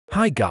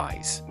Hi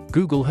guys!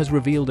 Google has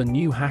revealed a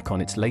new hack on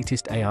its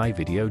latest AI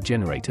video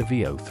generator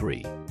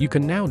VO3. You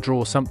can now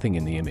draw something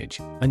in the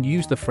image and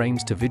use the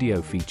frames to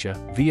video feature.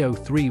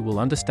 VO3 will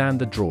understand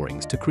the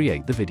drawings to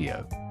create the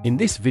video. In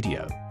this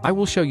video, I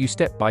will show you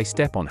step by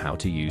step on how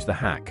to use the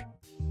hack.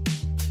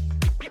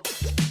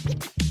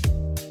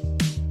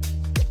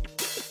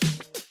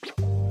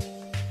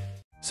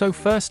 So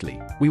firstly,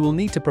 we will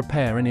need to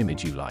prepare an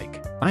image you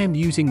like. I am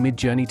using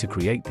Midjourney to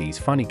create these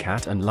funny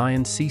cat and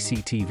lion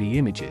CCTV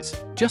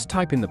images. Just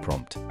type in the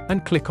prompt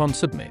and click on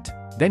Submit.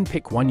 Then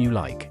pick one you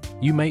like.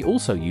 You may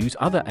also use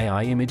other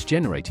AI image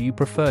generator you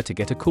prefer to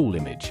get a cool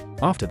image.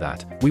 After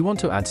that, we want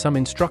to add some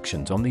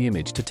instructions on the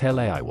image to tell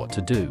AI what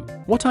to do.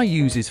 What I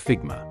use is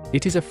Figma.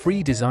 It is a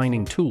free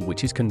designing tool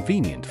which is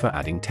convenient for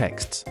adding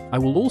texts. I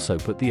will also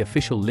put the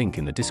official link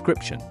in the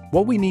description.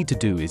 What we need to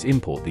do is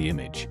import the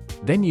image.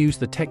 Then use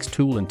the text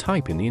tool and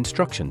type in the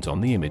instructions on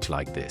the image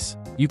like this.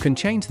 You can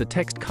change the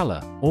text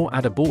color or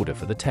add a border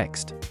for the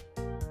text.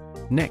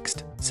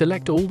 Next,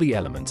 select all the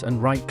elements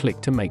and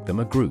right-click to make them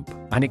a group,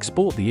 and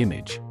export the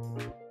image.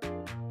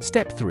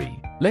 Step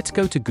 3. Let's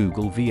go to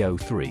Google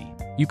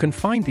VO3. You can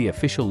find the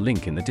official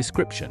link in the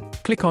description.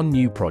 Click on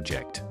New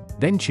Project.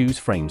 Then choose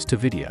Frames to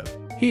Video.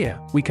 Here,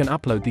 we can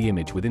upload the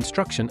image with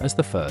instruction as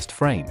the first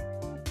frame.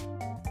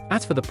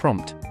 As for the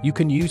prompt, you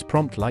can use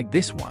prompt like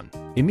this one.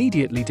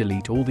 Immediately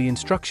delete all the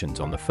instructions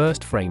on the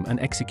first frame and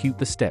execute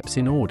the steps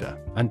in order.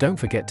 And don't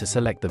forget to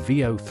select the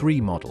VO3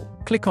 model.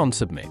 Click on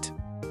Submit.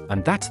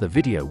 And that's the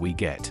video we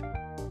get.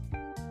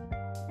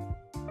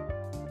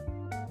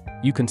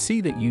 You can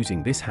see that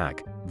using this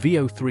hack,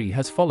 VO3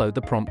 has followed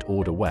the prompt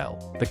order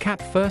well. The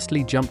cat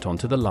firstly jumped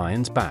onto the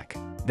lion's back,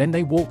 then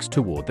they walks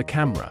toward the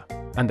camera,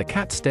 and the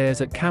cat stares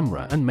at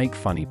camera and make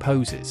funny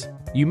poses.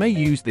 You may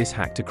use this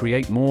hack to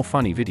create more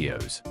funny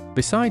videos.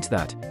 Besides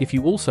that, if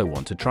you also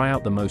want to try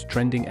out the most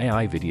trending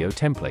AI video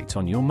templates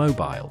on your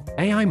mobile,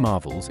 AI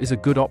Marvels is a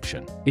good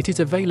option. It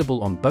is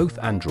available on both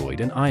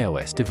Android and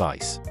iOS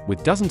device,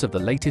 with dozens of the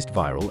latest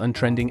viral and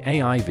trending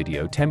AI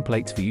video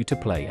templates for you to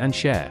play and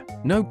share.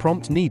 No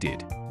prompt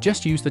needed.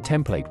 Just use the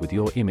template with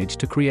your image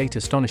to create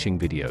astonishing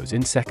videos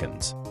in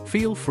seconds.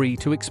 Feel free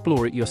to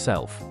explore it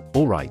yourself.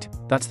 Alright,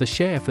 that's the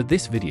share for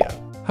this video.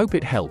 Hope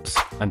it helps,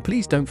 and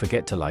please don't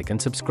forget to like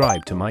and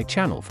subscribe to my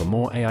channel for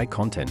more AI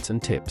contents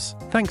and tips.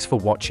 Thanks for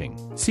watching.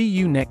 See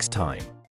you next time.